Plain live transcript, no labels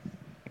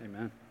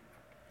Amen.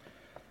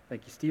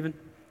 Thank you, Stephen.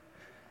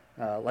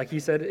 Like he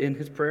said in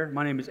his prayer,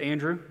 my name is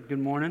Andrew. Good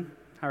morning.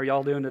 How are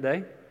y'all doing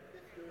today?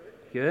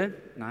 Good.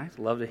 Nice.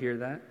 Love to hear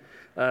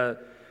that.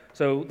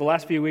 So the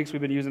last few weeks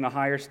we've been using a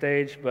higher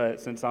stage,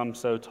 but since I'm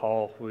so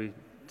tall, we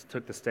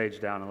took the stage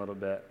down a little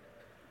bit.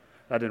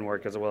 That didn't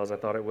work as well as I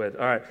thought it would.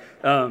 All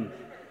right.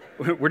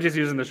 We're just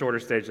using the shorter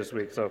stage this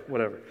week, so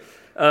whatever.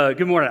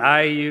 Good morning.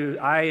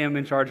 I am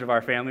in charge of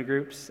our family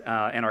groups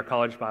and our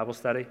college Bible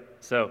study.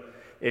 So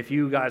if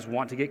you guys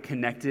want to get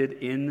connected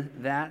in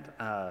that,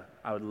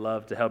 I would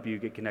love to help you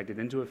get connected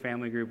into a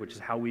family group, which is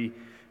how we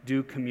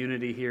do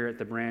community here at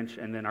the branch.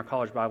 And then our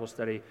college Bible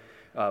study,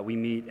 we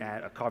meet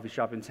at a coffee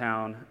shop in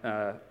town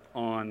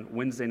on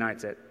Wednesday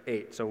nights at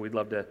 8. So we'd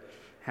love to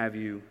have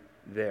you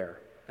there.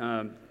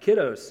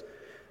 Kiddos,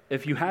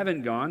 if you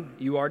haven't gone,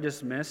 you are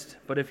dismissed.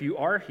 But if you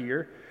are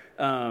here,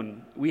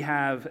 we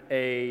have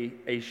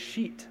a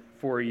sheet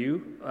for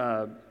you.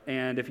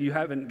 And if you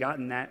haven't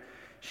gotten that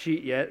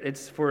sheet yet,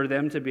 it's for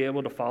them to be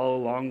able to follow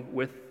along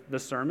with the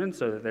sermon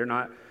so that they're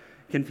not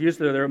confused.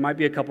 There might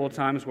be a couple of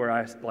times where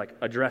I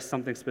address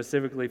something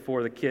specifically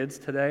for the kids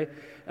today,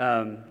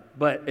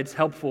 but it's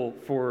helpful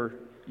for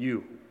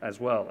you as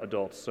well,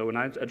 adults. So when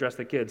I address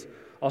the kids,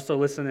 also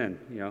listen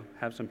in,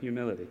 have some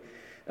humility.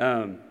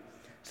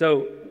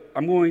 So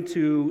I'm going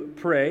to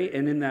pray,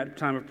 and in that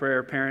time of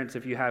prayer, parents,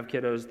 if you have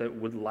kiddos that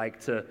would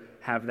like to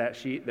have that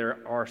sheet, there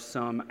are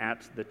some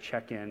at the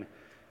check-in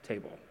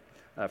table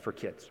for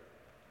kids.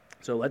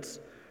 So let's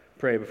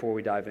pray before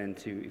we dive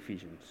into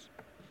Ephesians.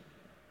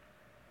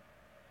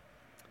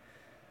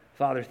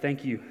 Father,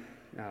 thank you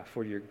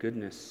for your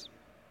goodness.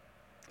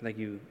 Thank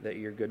you that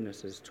your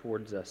goodness is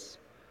towards us.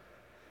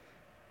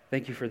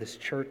 Thank you for this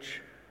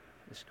church,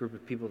 this group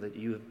of people that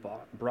you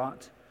have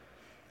brought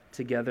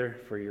together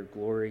for your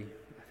glory.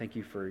 Thank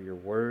you for your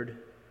word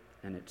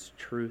and its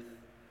truth.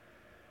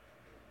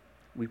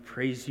 We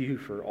praise you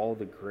for all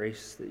the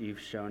grace that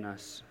you've shown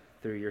us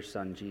through your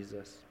Son,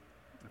 Jesus.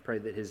 I pray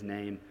that his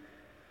name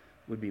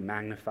would be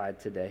magnified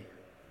today,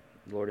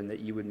 Lord, and that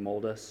you would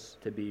mold us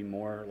to be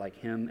more like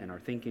him in our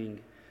thinking,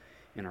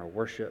 in our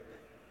worship,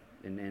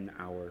 and in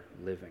our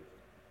living.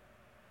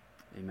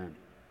 Amen.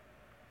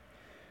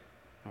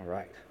 All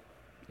right.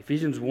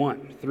 Ephesians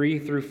 1, 3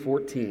 through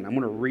 14. I'm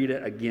going to read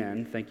it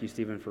again. Thank you,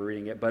 Stephen, for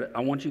reading it. But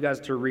I want you guys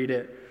to read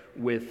it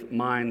with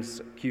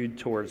minds cued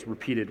towards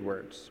repeated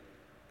words.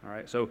 All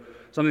right. So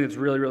something that's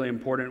really, really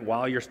important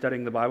while you're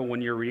studying the Bible,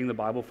 when you're reading the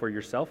Bible for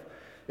yourself,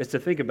 is to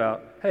think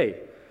about, hey,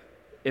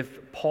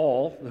 if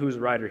Paul, who's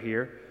the writer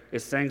here,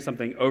 is saying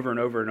something over and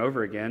over and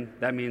over again,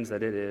 that means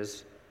that it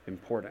is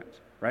important,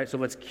 right? So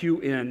let's cue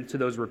in to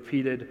those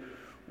repeated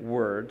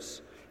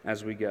words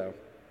as we go.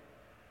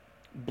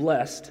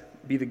 Blessed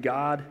be the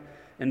God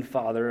and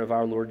Father of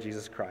our Lord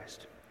Jesus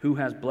Christ, who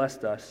has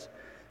blessed us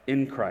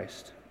in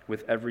Christ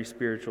with every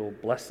spiritual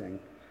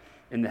blessing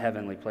in the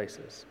heavenly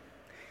places,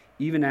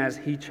 even as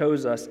he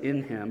chose us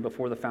in him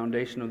before the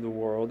foundation of the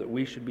world, that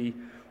we should be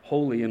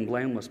holy and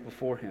blameless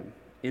before him.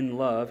 In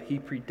love, he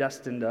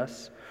predestined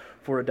us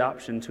for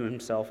adoption to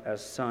himself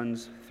as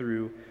sons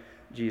through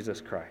Jesus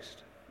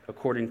Christ,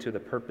 according to the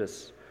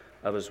purpose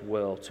of his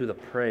will, to the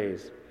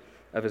praise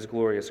of his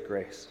glorious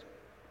grace,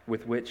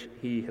 with which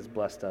he has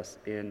blessed us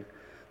in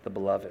the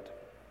Beloved.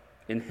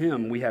 In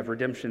him we have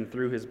redemption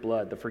through his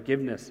blood, the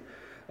forgiveness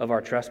of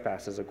our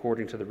trespasses,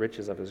 according to the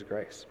riches of his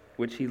grace,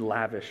 which he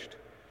lavished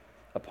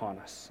upon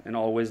us in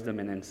all wisdom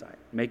and insight,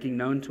 making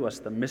known to us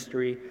the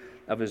mystery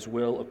of his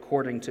will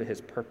according to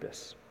his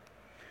purpose,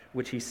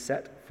 which he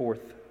set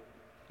forth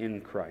in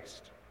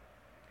Christ,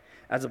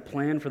 as a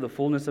plan for the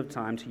fullness of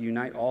time to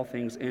unite all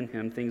things in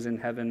him, things in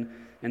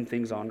heaven and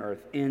things on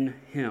earth. In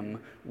him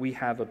we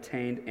have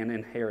obtained an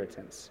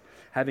inheritance,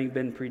 having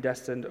been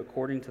predestined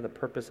according to the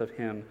purpose of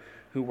him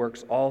who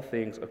works all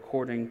things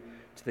according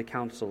to the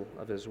counsel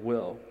of his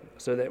will,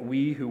 so that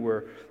we who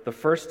were the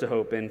first to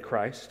hope in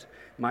Christ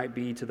might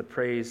be to the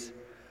praise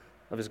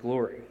of his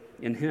glory.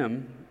 In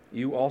him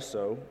you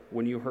also,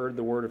 when you heard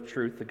the word of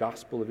truth, the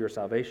gospel of your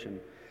salvation,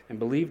 and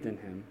believed in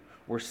him,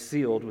 were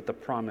sealed with the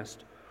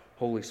promised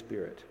Holy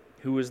Spirit,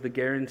 who is the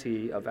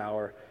guarantee of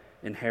our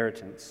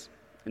inheritance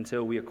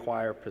until we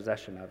acquire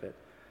possession of it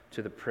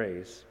to the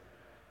praise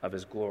of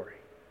his glory.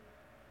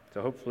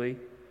 So hopefully you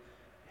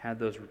had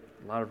those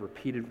a lot of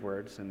repeated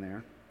words in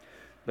there.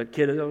 But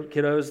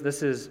kiddos,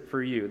 this is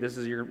for you. This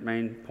is your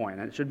main point.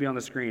 And it should be on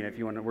the screen if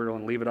you want to, we're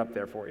going to leave it up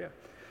there for you.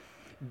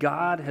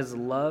 God has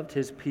loved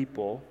his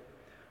people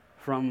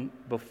from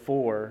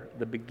before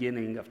the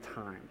beginning of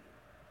time.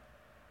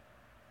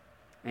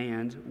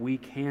 And we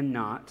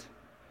cannot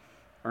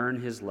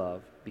earn his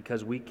love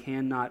because we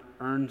cannot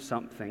earn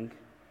something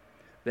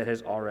that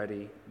has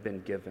already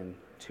been given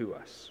to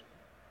us.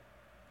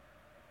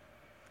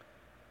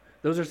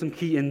 Those are some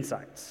key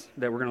insights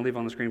that we're going to leave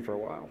on the screen for a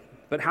while.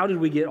 But how did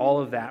we get all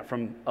of that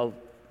from a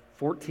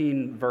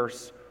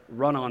 14-verse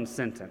run-on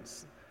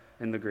sentence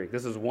in the Greek?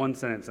 This is one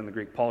sentence in the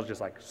Greek. Paul's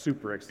just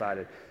super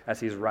excited as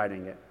he's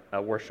writing it,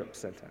 a worship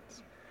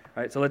sentence.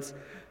 All right, so let's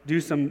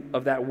do some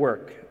of that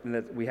work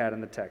that we had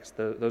in the text,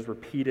 those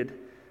repeated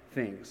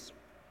things.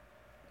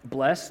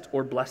 Blessed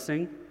or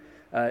blessing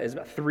is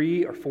about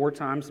 3 or 4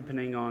 times,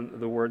 depending on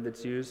the word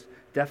that's used.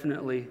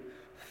 Definitely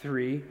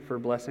 3 for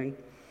blessing.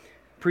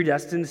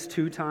 Predestined is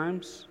 2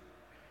 times.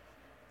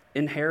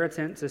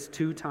 Inheritance is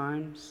 2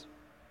 times.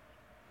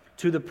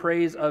 To the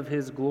praise of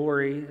his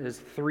glory is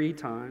 3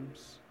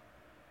 times.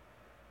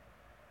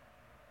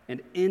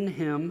 And in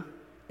him,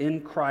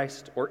 in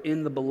Christ, or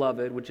in the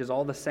beloved, which is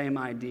all the same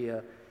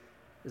idea,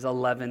 is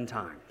 11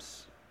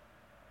 times.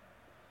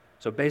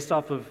 So based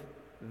off of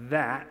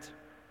that,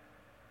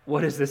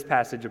 what is this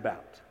passage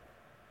about?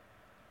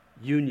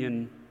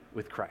 Union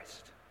with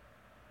Christ.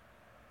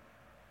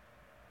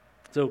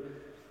 So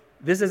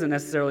this isn't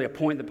necessarily a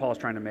point that Paul is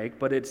trying to make,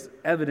 but it's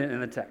evident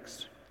in the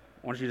text.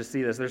 I want you to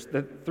see this. There's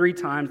the 3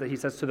 times that he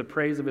says to the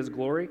praise of his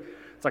glory.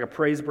 It's like a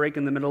praise break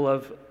in the middle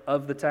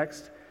of the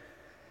text.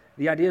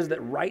 The idea is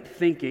that right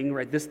thinking,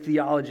 right, this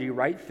theology,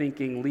 right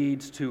thinking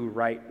leads to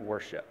right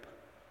worship.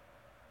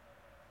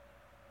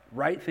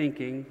 Right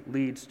thinking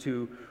leads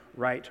to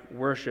right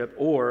worship,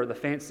 or the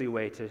fancy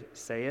way to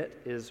say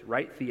it is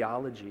right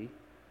theology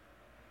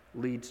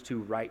leads to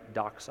right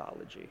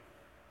doxology.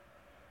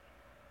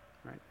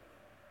 Right?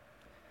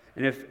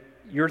 And if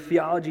your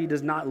theology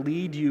does not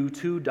lead you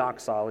to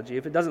doxology,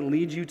 if it doesn't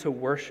lead you to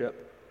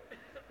worship,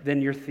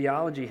 then your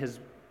theology has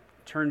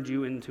turned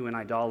you into an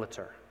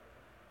idolater.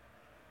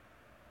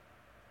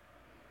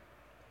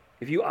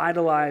 If you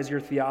idolize your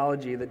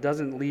theology that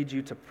doesn't lead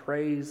you to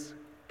praise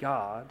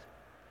God,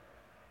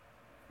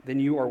 then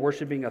you are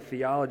worshiping a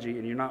theology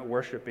and you're not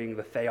worshiping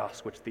the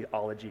theos which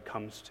theology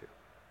comes to.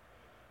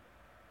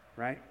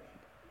 Right?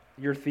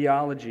 Your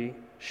theology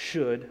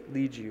should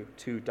lead you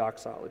to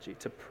doxology,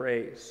 to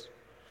praise.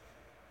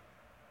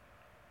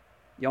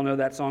 Y'all know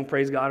that song,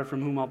 Praise God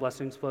from whom all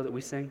blessings flow, that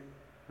we sing?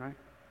 Right?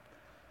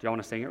 Do y'all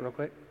want to sing it real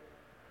quick?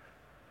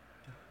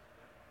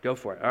 Go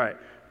for it. All right.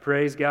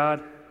 Praise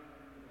God.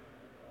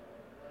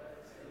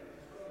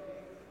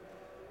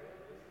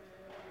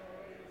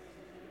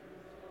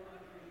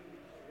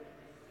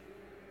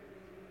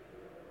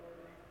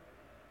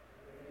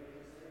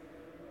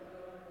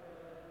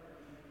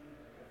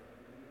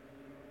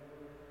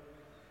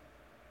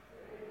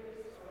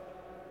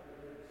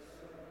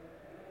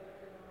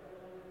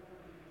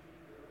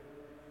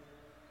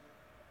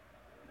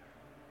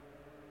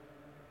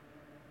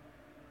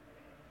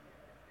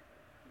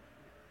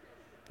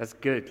 That's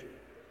good.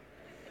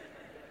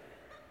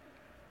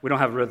 We don't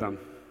have rhythm.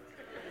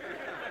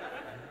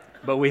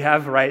 But we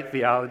have right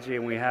theology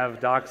and we have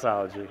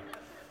doxology.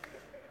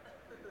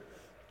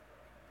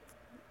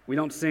 We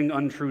don't sing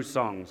untrue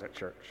songs at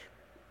church,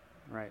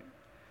 right?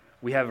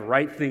 We have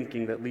right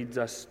thinking that leads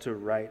us to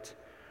right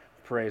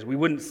praise. We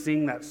wouldn't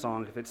sing that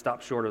song if it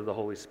stopped short of the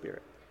Holy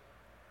Spirit,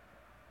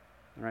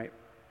 right?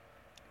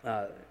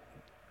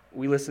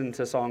 We listen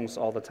to songs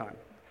all the time.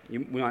 We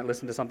might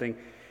listen to something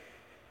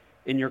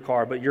in your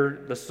car, but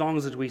the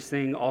songs that we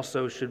sing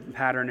also should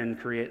pattern and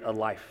create a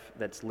life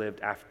that's lived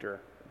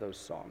after those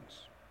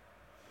songs.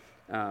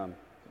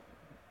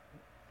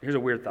 Here's a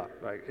weird thought.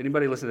 Right?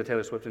 Anybody listen to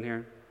Taylor Swift in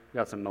here? We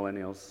got some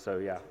millennials, so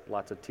yeah,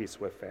 lots of T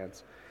Swift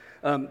fans.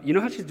 You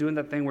know how she's doing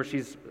that thing where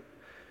she's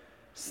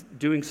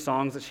doing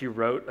songs that she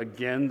wrote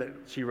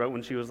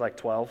when she was like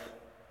 12?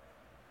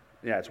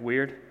 Yeah, it's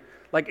weird.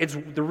 Like, it's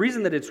the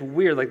reason that it's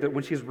weird, like that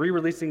when she's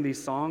re-releasing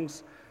these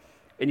songs,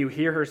 and you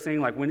hear her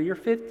sing, like, when you're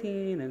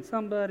 15 and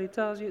somebody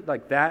tells you,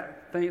 like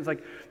that thing. It's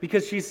like,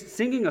 because she's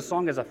singing a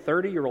song as a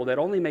 30-year-old, that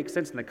only makes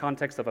sense in the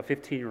context of a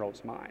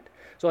 15-year-old's mind.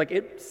 So, like,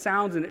 it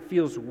sounds and it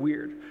feels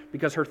weird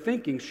because her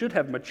thinking should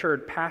have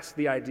matured past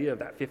the idea of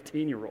that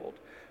 15-year-old.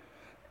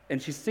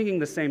 And she's singing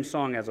the same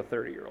song as a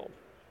 30-year-old.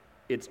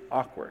 It's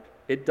awkward.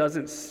 It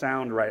doesn't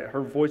sound right.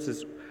 Her voice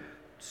is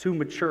too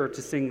mature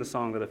to sing the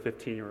song that a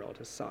 15-year-old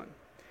has sung,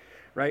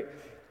 right?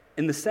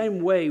 In the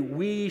same way,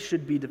 we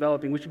should be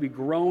developing, we should be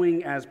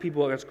growing as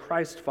people, as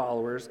Christ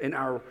followers, and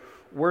our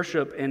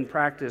worship and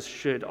practice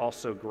should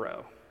also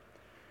grow.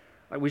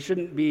 Like, we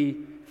shouldn't be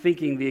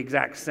thinking the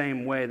exact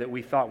same way that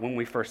we thought when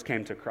we first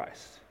came to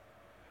Christ.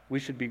 We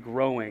should be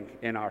growing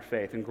in our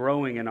faith and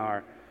growing in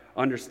our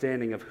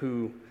understanding of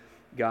who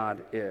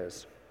God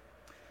is.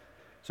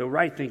 So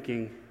right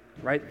thinking,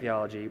 right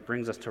theology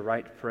brings us to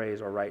right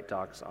praise or right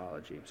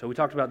doxology. So we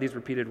talked about these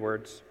repeated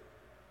words.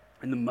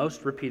 And the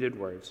most repeated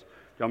words,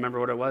 y'all remember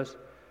what it was?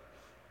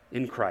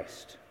 In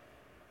Christ.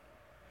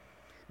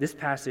 This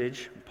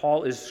passage,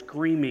 Paul is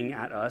screaming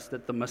at us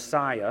that the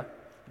Messiah,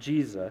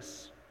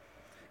 Jesus,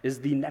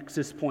 is the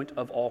nexus point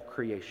of all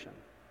creation.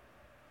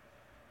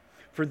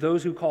 For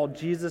those who call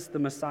Jesus the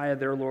Messiah,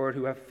 their Lord,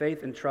 who have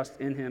faith and trust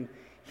in him,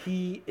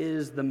 he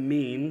is the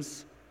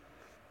means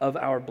of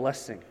our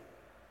blessing,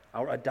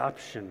 our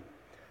adoption,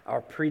 our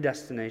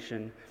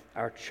predestination,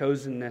 our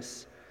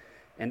chosenness,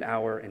 and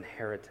our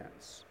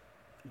inheritance.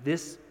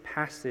 This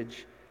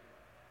passage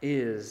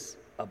is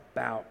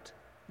about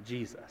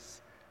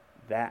Jesus.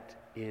 That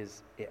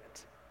is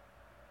it.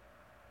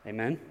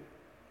 Amen?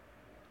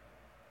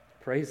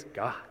 Praise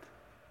God.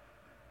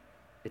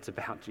 It's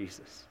about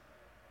Jesus.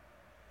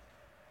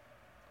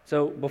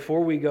 So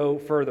before we go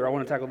further, I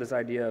want to tackle this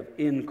idea of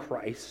in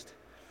Christ,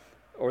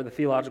 or the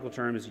theological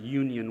term is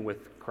union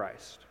with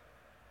Christ.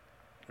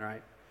 All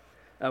right?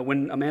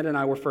 When Amanda and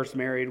I were first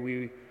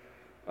married,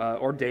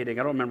 or dating,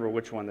 I don't remember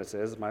which one this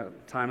is. My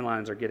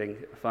timelines are getting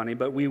funny,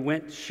 but we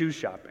went shoe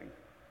shopping,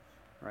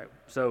 right?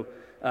 So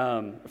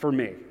for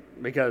me,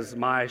 because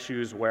my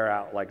shoes wear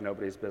out like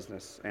nobody's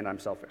business, and I'm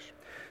selfish.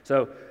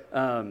 So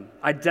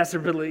I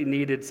desperately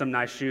needed some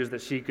nice shoes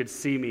that she could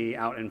see me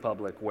out in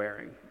public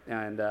wearing.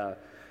 And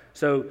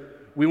so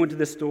we went to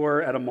this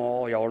store at a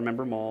mall. Y'all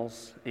remember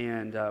malls.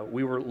 And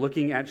we were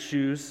looking at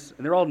shoes.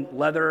 And they're all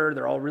leather.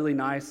 They're all really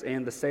nice.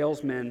 And the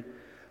salesman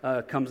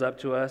comes up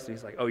to us, and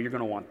he's like, "Oh, you're going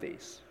to want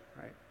these,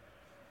 right?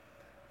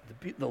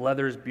 The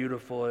leather is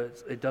beautiful.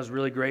 It does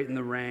really great in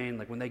the rain.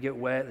 Like when they get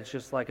wet, it's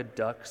just like a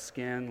duck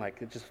skin.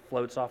 Like it just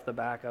floats off the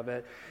back of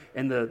it.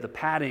 And the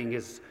padding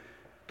is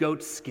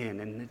goat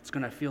skin, and it's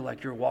going to feel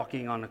like you're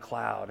walking on a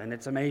cloud, and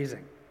it's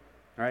amazing,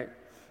 right?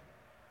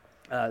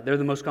 They're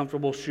the most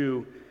comfortable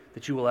shoe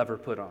that you will ever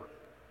put on,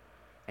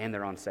 and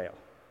they're on sale."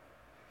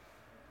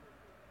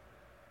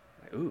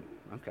 Like, ooh,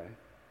 okay.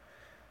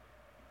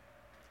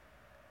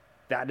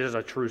 That is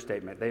a true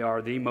statement. They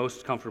are the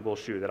most comfortable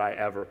shoe that I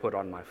ever put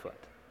on my foot.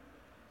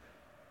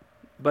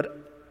 But,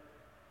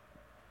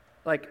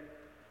 like,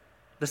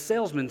 the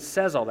salesman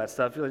says all that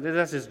stuff.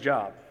 That's his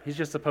job. He's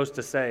just supposed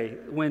to say,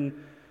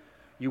 when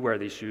you wear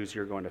these shoes,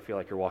 you're going to feel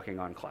like you're walking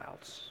on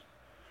clouds,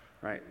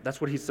 right? That's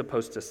what he's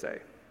supposed to say.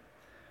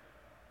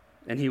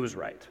 And he was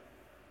right.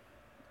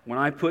 When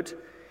I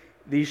put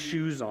these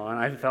shoes on,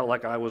 I felt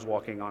like I was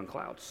walking on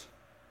clouds.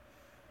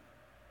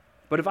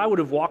 But if I would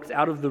have walked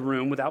out of the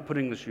room without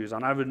putting the shoes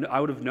on, I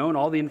would have known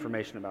all the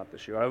information about the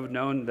shoe. I would have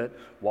known that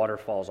water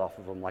falls off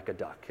of them like a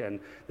duck, and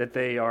that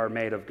they are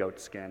made of goat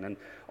skin, and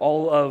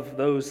all of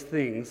those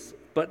things.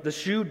 But the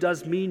shoe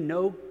does me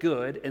no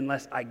good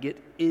unless I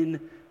get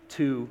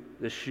into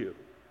the shoe,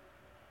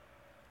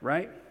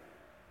 right?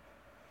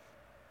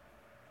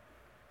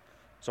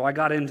 So I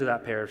got into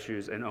that pair of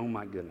shoes, and oh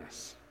my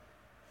goodness.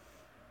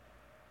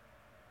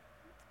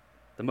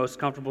 The most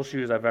comfortable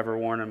shoes I've ever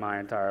worn in my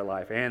entire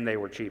life, and they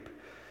were cheap.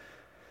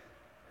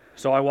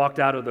 So I walked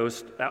out of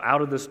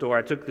the store.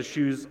 I took the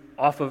shoes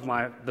off of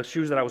the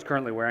shoes that I was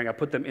currently wearing. I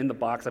put them in the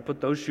box. I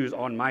put those shoes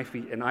on my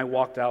feet, and I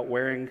walked out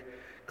wearing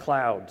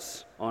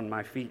clouds on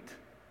my feet.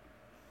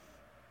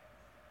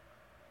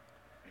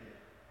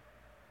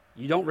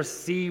 You don't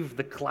receive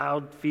the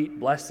cloud feet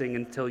blessing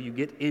until you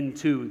get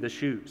into the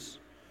shoes.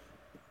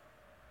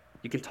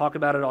 You can talk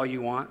about it all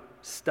you want,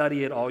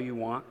 study it all you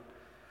want,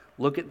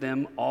 look at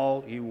them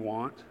all you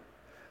want,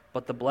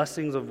 but the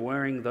blessings of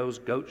wearing those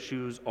goat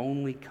shoes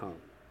only come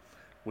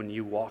when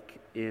you walk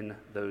in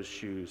those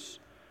shoes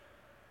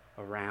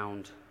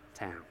around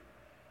town.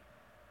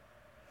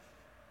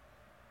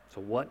 So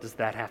what does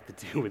that have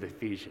to do with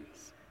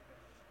Ephesians?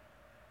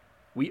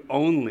 We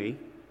only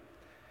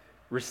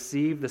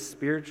receive the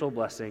spiritual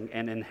blessing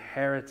and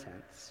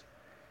inheritance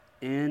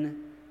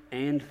in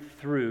and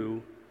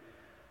through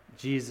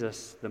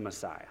Jesus the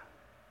Messiah.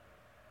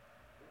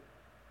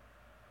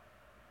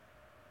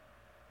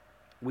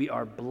 We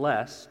are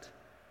blessed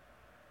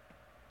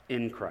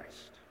in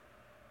Christ.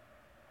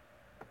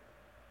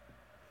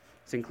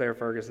 Sinclair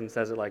Ferguson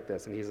says it like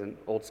this, and he's an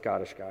old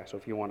Scottish guy, so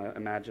if you want to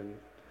imagine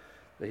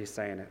that he's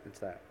saying it, it's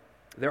that.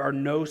 There are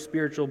no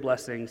spiritual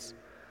blessings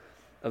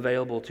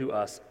available to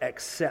us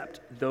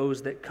except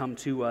those that come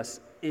to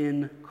us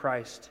in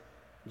Christ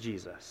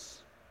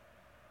Jesus.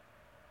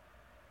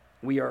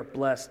 We are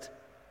blessed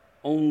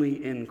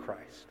only in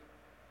Christ.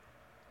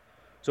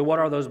 So what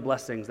are those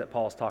blessings that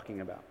Paul's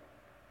talking about?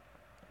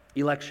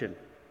 Election.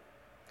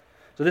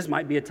 So this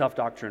might be a tough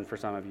doctrine for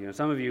some of you. And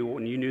some of you,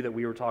 when you knew that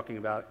we were talking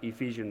about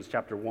Ephesians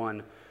chapter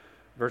 1,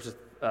 verses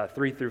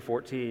 3 through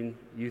 14,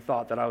 you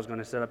thought that I was going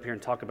to sit up here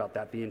and talk about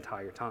that the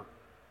entire time.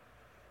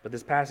 But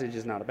this passage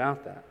is not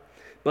about that.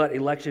 But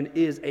election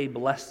is a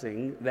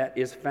blessing that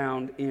is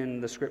found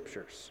in the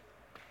Scriptures.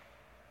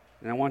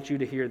 And I want you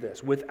to hear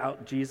this.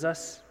 Without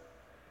Jesus,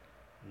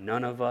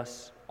 none of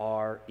us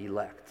are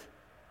elect.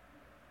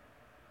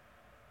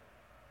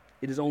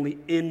 It is only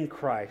in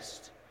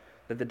Christ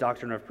that the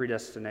doctrine of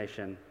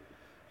predestination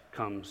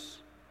comes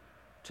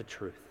to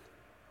truth.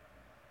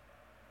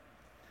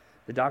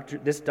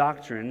 This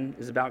doctrine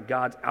is about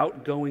God's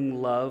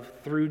outgoing love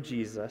through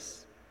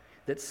Jesus,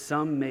 that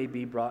some may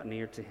be brought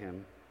near to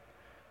him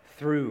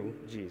through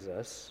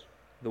Jesus,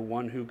 the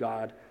one who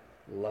God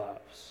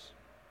loves.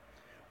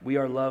 We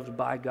are loved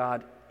by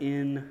God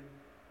in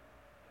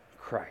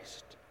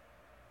Christ.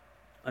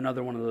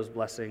 Another one of those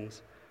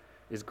blessings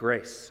is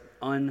grace,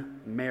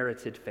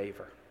 unmerited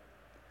favor.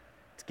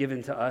 It's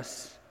given to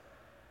us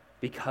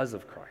because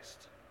of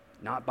Christ,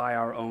 not by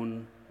our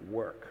own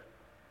work.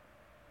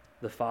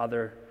 The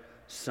Father,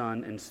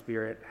 Son, and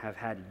Spirit have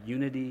had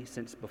unity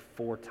since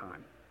before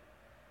time.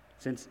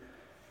 Since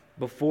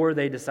before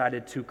they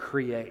decided to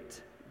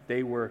create,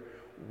 they were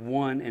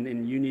one and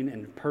in union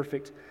and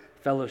perfect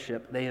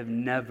fellowship. They have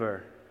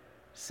never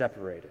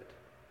separated.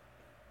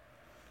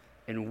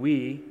 And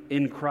we,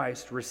 in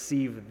Christ,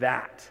 receive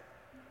that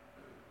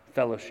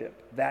fellowship,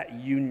 that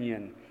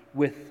union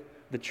with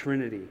the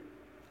Trinity,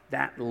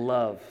 That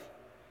love,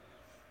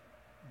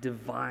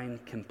 divine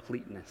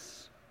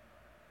completeness,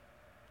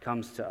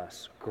 comes to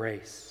us,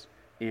 grace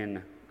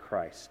in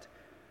Christ,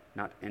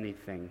 not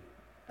anything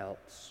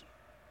else.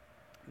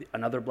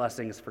 Another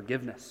blessing is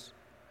forgiveness.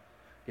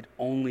 It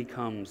only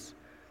comes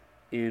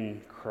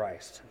in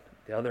Christ.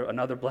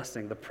 Another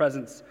blessing, the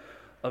presence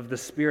of the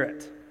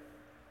Spirit.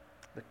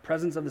 The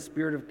presence of the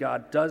Spirit of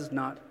God does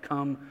not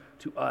come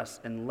to us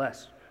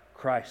unless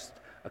Christ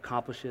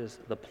accomplishes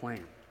the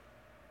plan.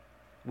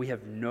 We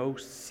have no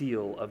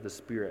seal of the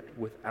Spirit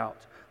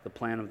without the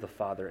plan of the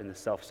Father and the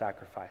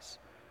self-sacrifice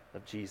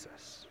of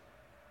Jesus.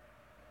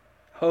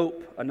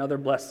 Hope, another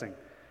blessing,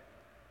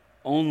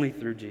 only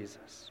through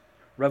Jesus.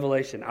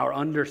 Revelation, our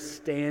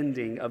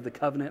understanding of the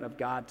covenant of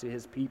God to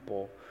his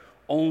people,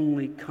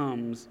 only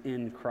comes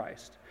in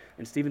Christ.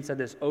 And Stephen said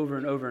this over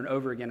and over and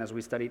over again as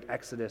we studied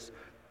Exodus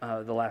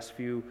the last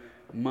few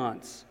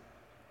months.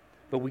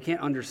 But we can't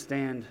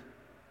understand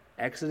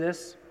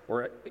Exodus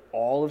or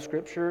all of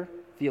Scripture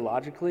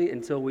theologically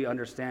until we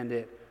understand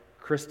it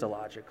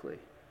Christologically,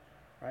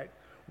 right?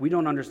 We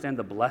don't understand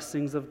the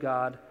blessings of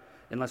God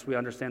unless we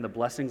understand the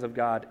blessings of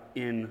God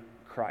in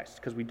Christ,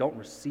 because we don't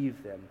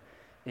receive them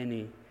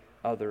any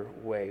other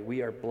way.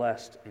 We are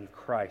blessed in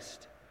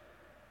Christ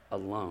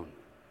alone.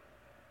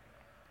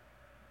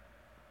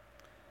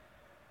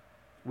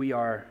 We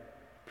are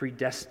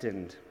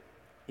predestined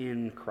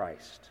in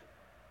Christ.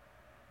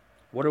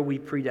 What are we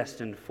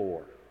predestined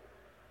for?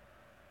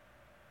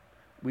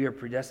 We are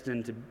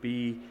predestined to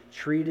be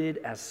treated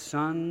as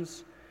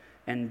sons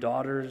and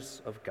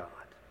daughters of God,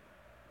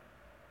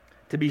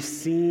 to be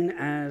seen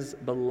as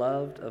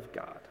beloved of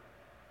God.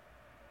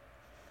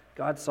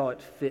 God saw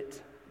it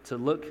fit to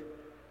look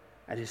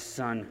at his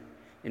Son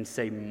and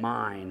say,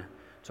 "Mine,"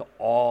 to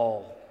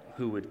all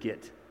who would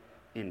get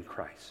in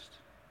Christ.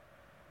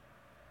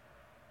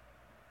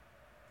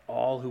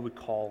 All who would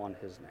call on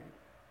his name.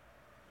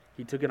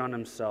 He took it on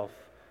himself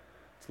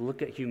to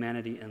look at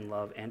humanity in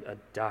love and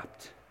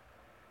adopt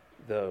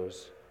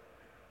those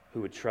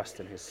who would trust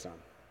in his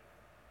Son.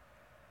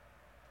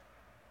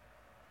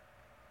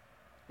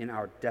 In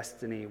our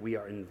destiny, we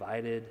are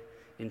invited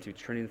into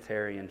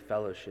Trinitarian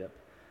fellowship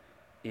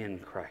in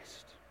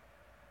Christ.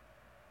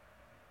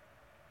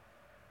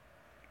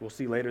 We'll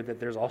see later that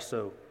there's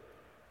also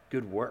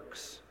good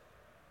works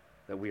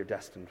that we are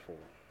destined for.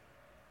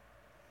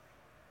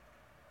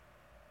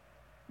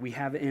 We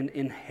have an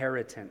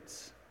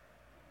inheritance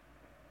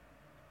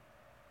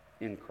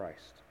in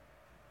Christ.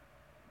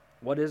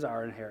 What is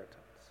our inheritance?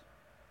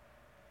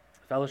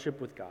 Fellowship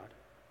with God,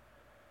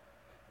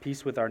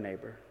 peace with our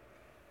neighbor.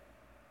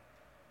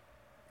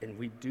 And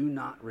we do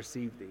not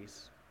receive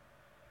these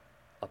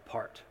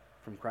apart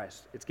from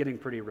Christ. It's getting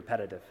pretty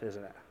repetitive,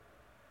 isn't it?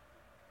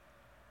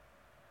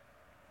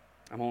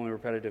 I'm only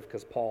repetitive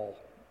because Paul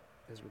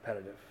is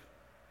repetitive.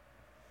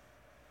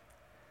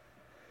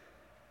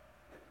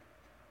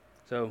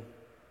 So,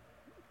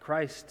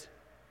 Christ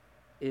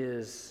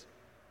is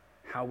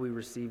how we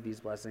receive these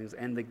blessings,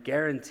 and the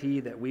guarantee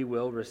that we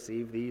will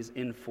receive these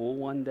in full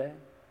one day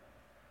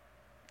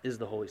is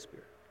the Holy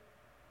Spirit.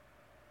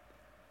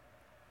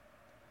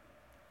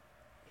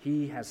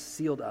 He has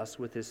sealed us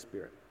with his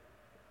Spirit.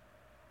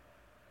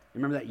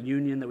 Remember that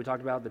union that we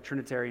talked about, the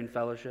Trinitarian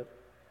fellowship?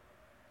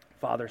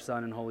 Father,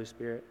 Son, and Holy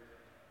Spirit.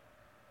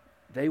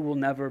 They will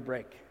never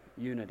break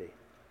unity.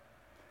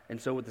 And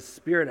so with the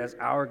Spirit as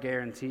our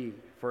guarantee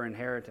for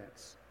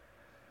inheritance,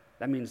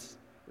 that means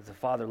that the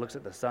Father looks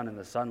at the Son and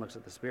the Son looks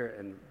at the Spirit,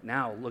 and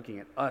now looking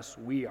at us,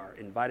 we are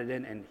invited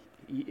in, and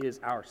he is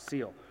our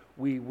seal.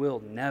 We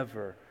will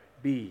never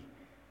be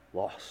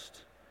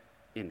lost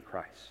in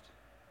Christ,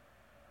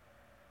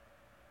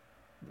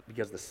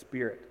 because the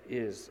Spirit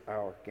is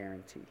our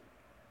guarantee.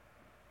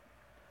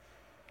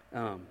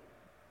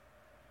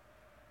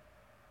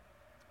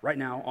 Right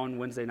now, on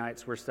Wednesday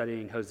nights, we're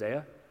studying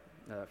Hosea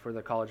for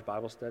the college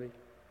Bible study.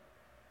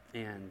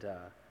 And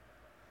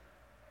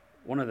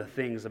one of the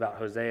things about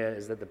Hosea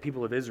is that the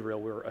people of Israel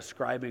were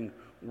ascribing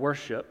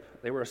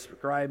worship. They were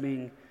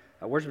ascribing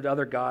worship to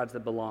other gods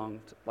that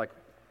belonged, like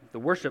the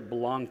worship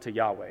belonged to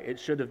Yahweh. It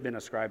should have been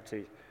ascribed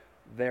to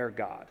their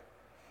God.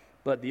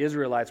 But the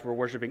Israelites were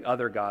worshiping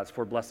other gods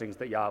for blessings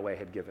that Yahweh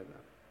had given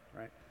them,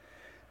 right?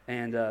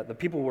 And the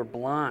people were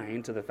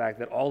blind to the fact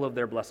that all of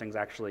their blessings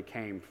actually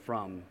came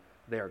from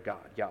their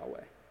God,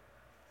 Yahweh.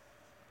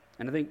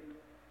 And I think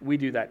we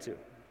do that too.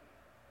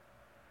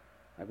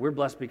 Like, we're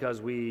blessed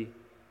because we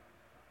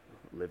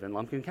live in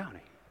Lumpkin County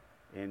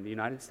in the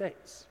United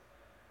States.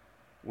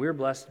 We're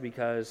blessed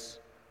because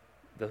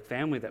the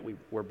family that we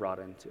were brought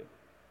into.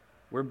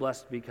 We're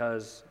blessed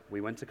because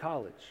we went to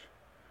college,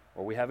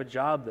 or we have a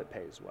job that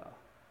pays well.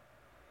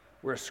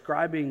 We're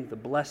ascribing the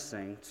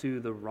blessing to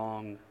the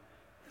wrong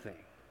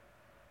thing,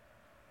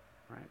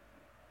 right?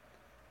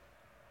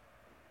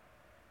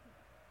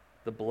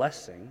 The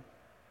blessing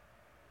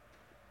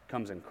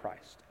comes in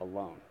Christ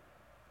alone,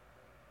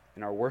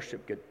 and our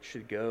worship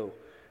should go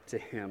to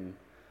him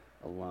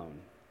alone.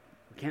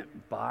 You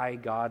can't buy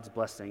God's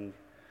blessing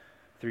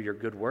through your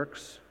good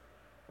works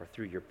or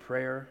through your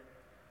prayer.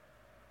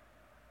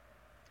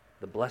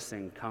 The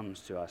blessing comes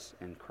to us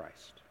in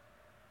Christ.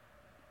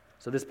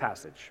 So this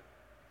passage,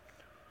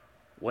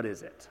 what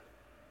is it?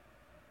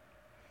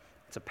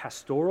 It's a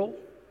pastoral.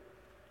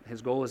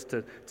 His goal is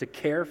to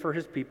care for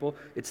his people.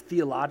 It's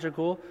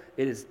theological.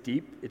 It is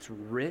deep. It's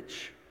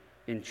rich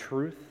in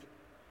truth.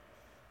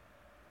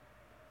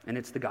 And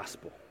it's the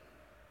gospel.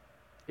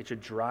 It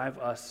should drive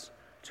us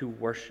to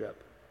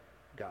worship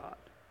God.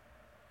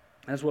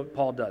 That's what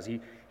Paul does.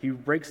 He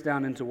breaks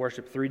down into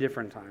worship 3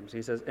 different times.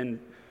 He says, and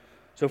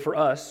so for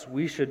us,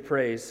 we should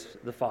praise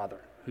the Father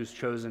who's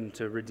chosen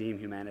to redeem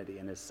humanity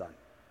in his Son,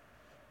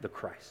 the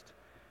Christ,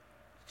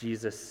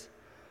 Jesus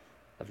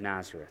of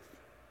Nazareth.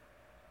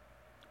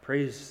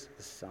 Praise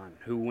the Son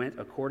who went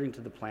according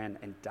to the plan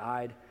and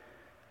died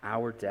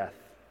our death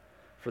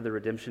for the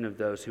redemption of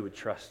those who would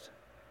trust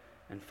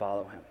and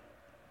follow him.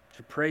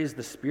 To praise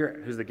the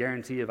Spirit who's the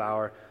guarantee of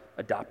our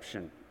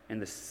adoption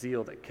and the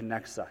seal that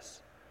connects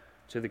us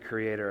to the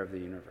Creator of the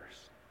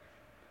universe.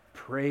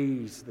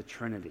 Praise the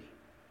Trinity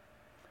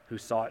who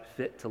saw it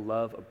fit to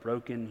love a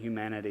broken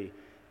humanity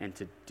and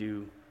to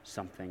do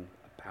something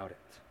about it,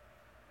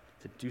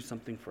 to do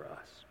something for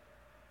us.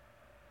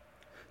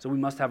 So we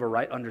must have a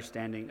right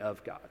understanding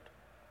of God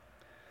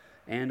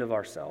and of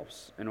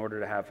ourselves in order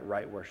to have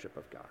right worship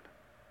of God.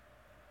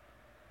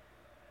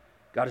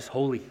 God is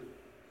holy.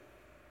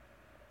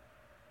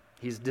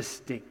 He's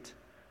distinct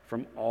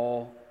from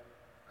all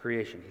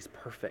creation. He's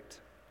perfect.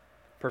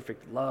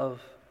 Perfect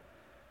love,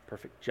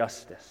 perfect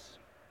justice.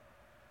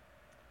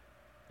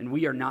 And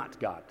we are not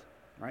God,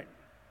 right?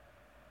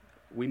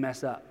 We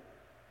mess up.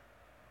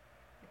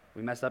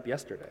 We messed up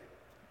yesterday.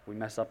 We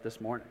mess up this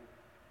morning.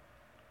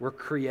 We're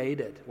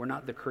created. We're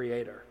not the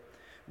creator.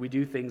 We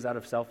do things out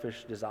of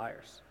selfish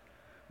desires.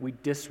 We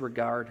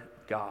disregard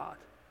God.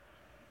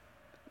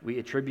 We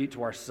attribute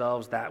to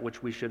ourselves that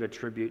which we should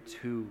attribute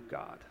to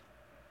God.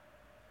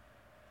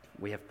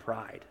 We have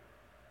pride.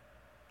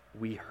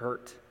 We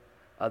hurt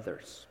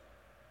others.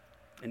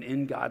 And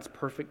in God's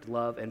perfect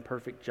love and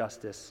perfect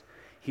justice,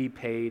 he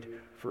paid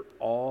for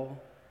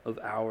all of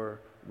our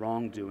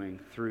wrongdoing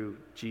through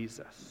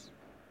Jesus,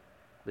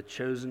 the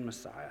chosen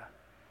Messiah,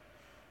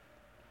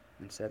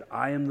 and said,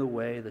 I am the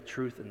way, the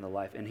truth, and the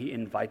life. And he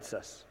invites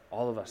us,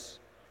 all of us,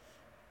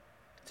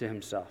 to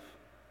himself.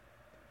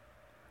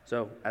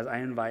 So, as I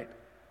invite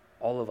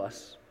all of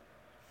us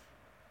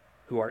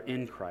who are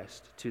in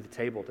Christ to the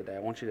table today, I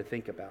want you to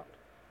think about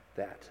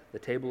that, the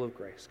table of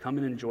grace. Come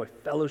and enjoy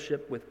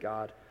fellowship with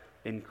God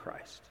in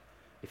Christ.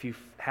 If you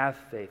have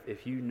faith,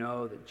 if you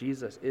know that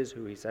Jesus is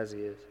who he says he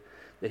is,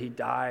 that he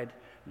died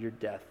your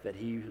death, that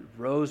he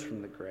rose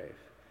from the grave,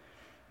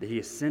 that he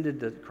ascended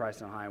to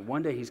Christ on high, and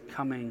one day he's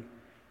coming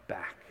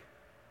back.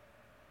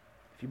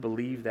 If you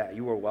believe that,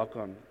 you are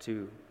welcome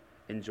to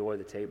enjoy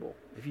the table.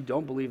 If you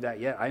don't believe that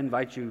yet, I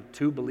invite you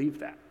to believe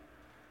that.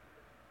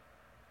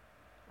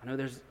 I know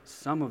there's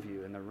some of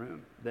you in the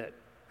room that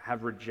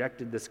have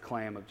rejected this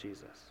claim of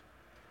Jesus.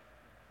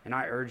 And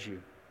I urge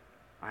you,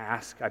 I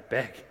ask, I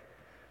beg,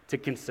 to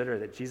consider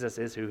that Jesus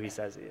is who he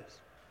says he is.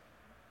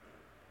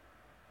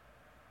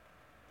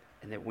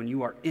 And that when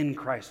you are in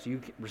Christ,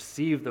 you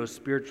receive those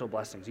spiritual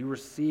blessings. You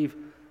receive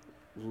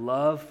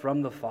love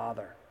from the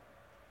Father.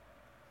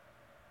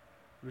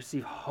 You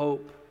receive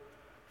hope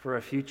for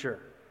a future.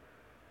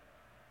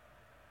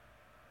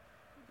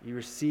 You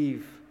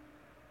receive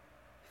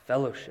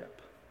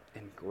fellowship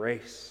and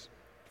grace,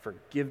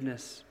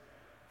 forgiveness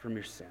from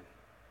your sin.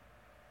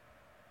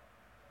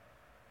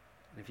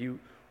 And if you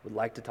would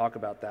like to talk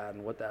about that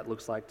and what that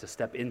looks like to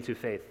step into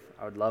faith,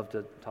 I would love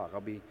to talk.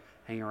 I'll be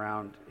hanging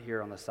around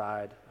here on the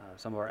side.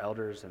 Some of our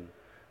elders and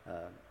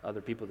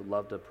other people would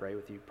love to pray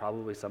with you.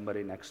 Probably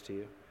somebody next to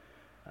you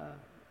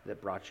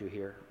that brought you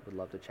here would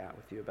love to chat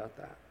with you about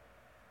that.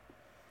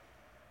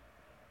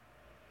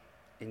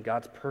 In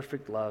God's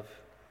perfect love,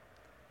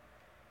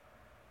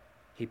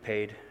 he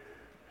paid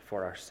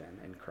for our sin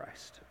in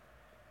Christ.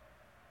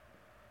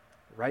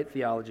 Right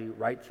theology,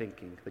 right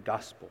thinking, the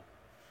gospel.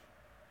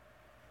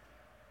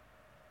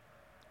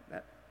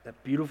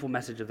 That beautiful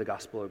message of the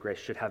gospel of grace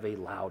should have a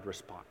loud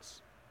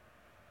response.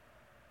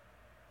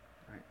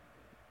 Right?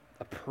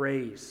 A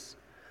praise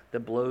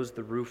that blows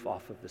the roof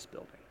off of this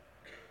building.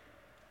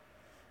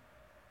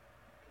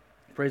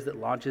 A praise that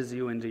launches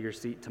you into your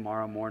seat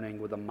tomorrow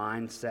morning with a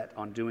mind set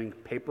on doing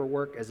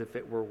paperwork as if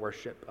it were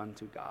worship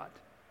unto God.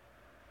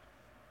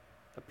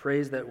 A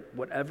praise that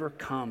whatever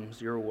comes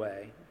your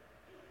way,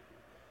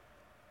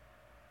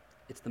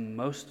 it's the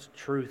most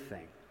true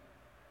thing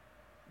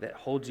that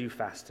holds you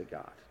fast to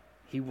God.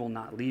 He will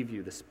not leave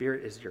you. The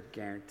Spirit is your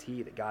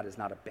guarantee that God has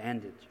not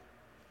abandoned you.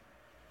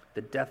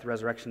 The death,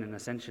 resurrection, and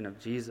ascension of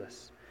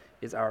Jesus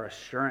is our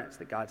assurance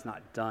that God's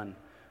not done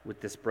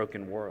with this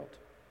broken world,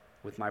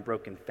 with my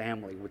broken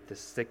family, with this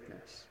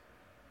sickness,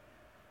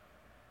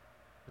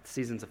 with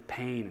seasons of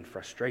pain and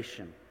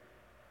frustration.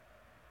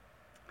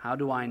 How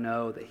do I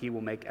know that he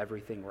will make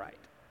everything right?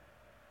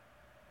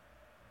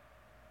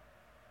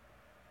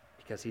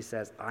 Because he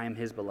says, I am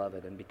his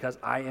beloved, and because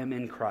I am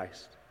in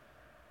Christ.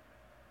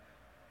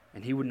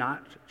 And he would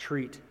not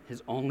treat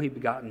his only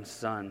begotten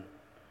Son,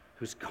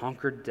 who's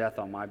conquered death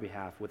on my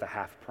behalf with a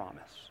half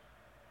promise.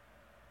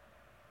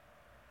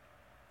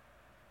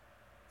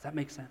 Does that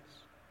make sense?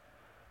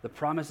 The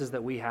promises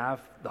that we have,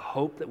 the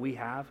hope that we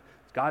have,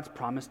 God's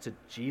promise to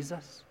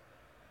Jesus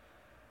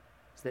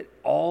is that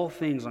all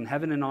things on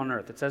heaven and on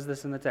earth, it says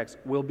this in the text,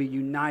 will be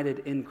united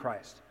in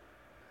Christ.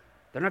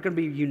 They're not going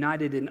to be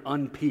united in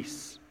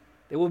unpeace.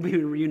 They will be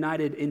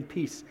united in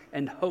peace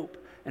and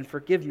hope and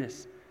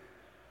forgiveness.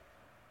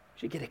 You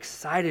should get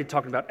excited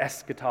talking about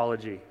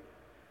eschatology.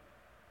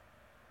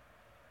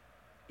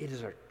 It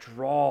is a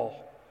draw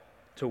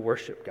to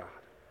worship God.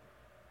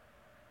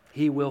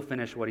 He will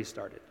finish what he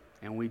started,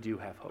 and we do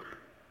have hope.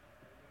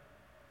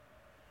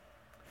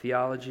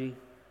 Theology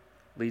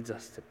leads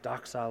us to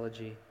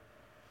doxology,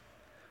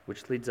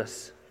 which leads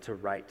us to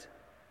right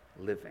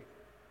living.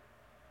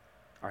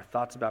 Our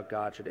thoughts about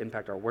God should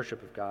impact our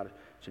worship of God,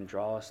 should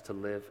draw us to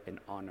live in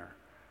honor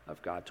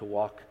of God, to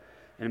walk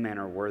in a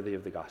manner worthy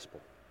of the gospel.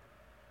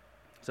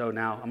 So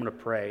now I'm going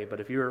to pray,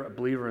 but if you're a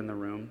believer in the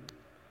room,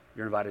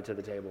 you're invited to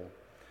the table.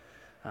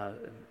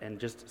 And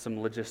just some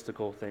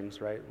logistical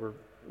things, right? We're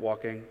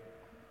walking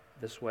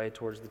this way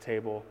towards the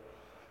table,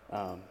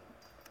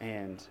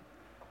 and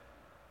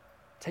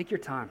take your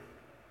time.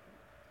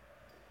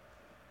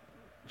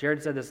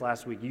 Jared said this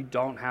last week, you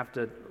don't have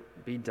to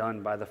be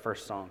done by the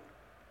first song.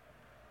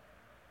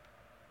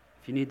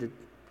 If you need to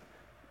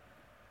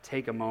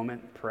take a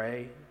moment,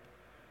 pray,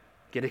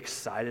 get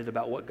excited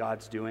about what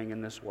God's doing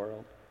in this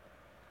world,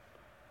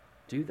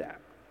 do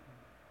that.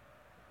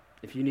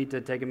 If you need to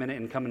take a minute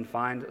and come and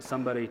find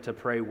somebody to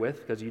pray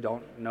with because you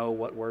don't know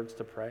what words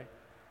to pray,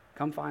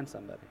 come find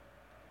somebody.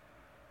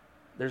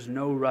 There's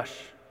no rush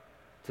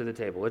to the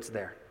table. It's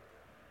there.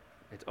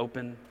 It's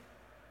open,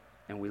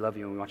 and we love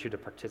you, and we want you to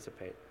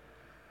participate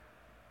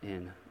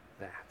in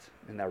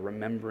that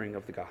remembering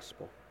of the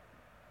gospel.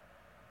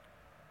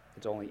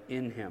 It's only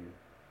in him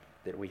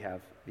that we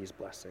have these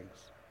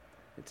blessings.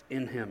 It's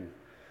in him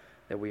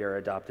that we are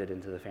adopted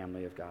into the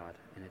family of God,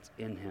 and it's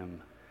in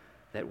him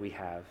that we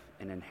have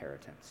an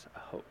inheritance, a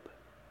hope.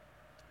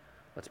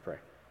 Let's pray.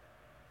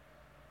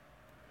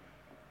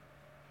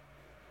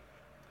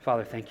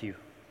 Father, thank you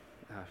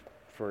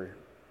for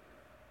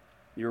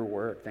your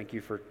word. Thank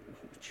you for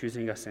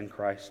choosing us in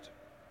Christ.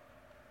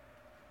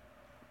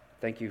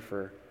 Thank you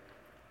for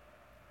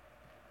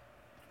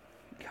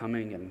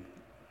coming and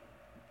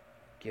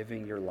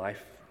giving your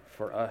life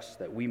for us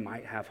that we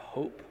might have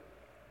hope.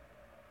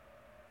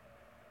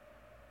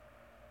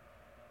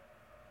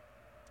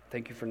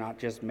 Thank you for not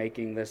just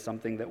making this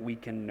something that we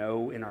can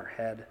know in our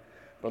head,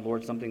 but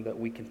Lord, something that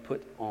we can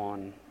put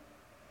on.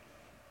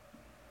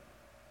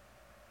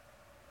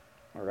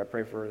 Lord, I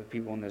pray for the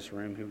people in this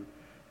room who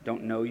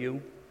don't know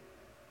you.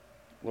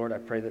 Lord, I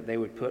pray that they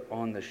would put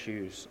on the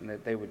shoes and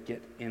that they would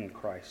get in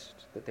Christ,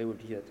 that they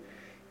would get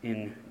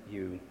in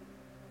you.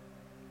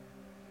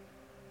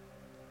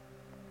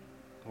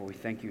 Lord, we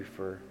thank you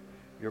for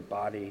your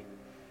body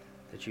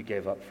that you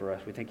gave up for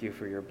us. We thank you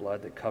for your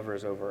blood that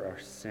covers over our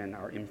sin,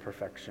 our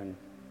imperfection.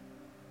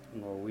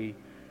 And Lord, we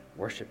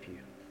worship you.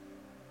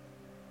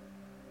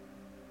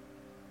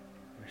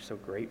 We're so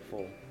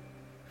grateful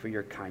for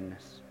your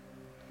kindness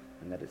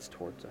and that it's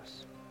towards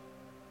us.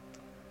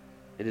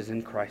 It is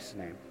in Christ's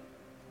name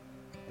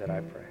that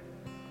I pray.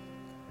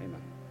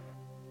 Amen.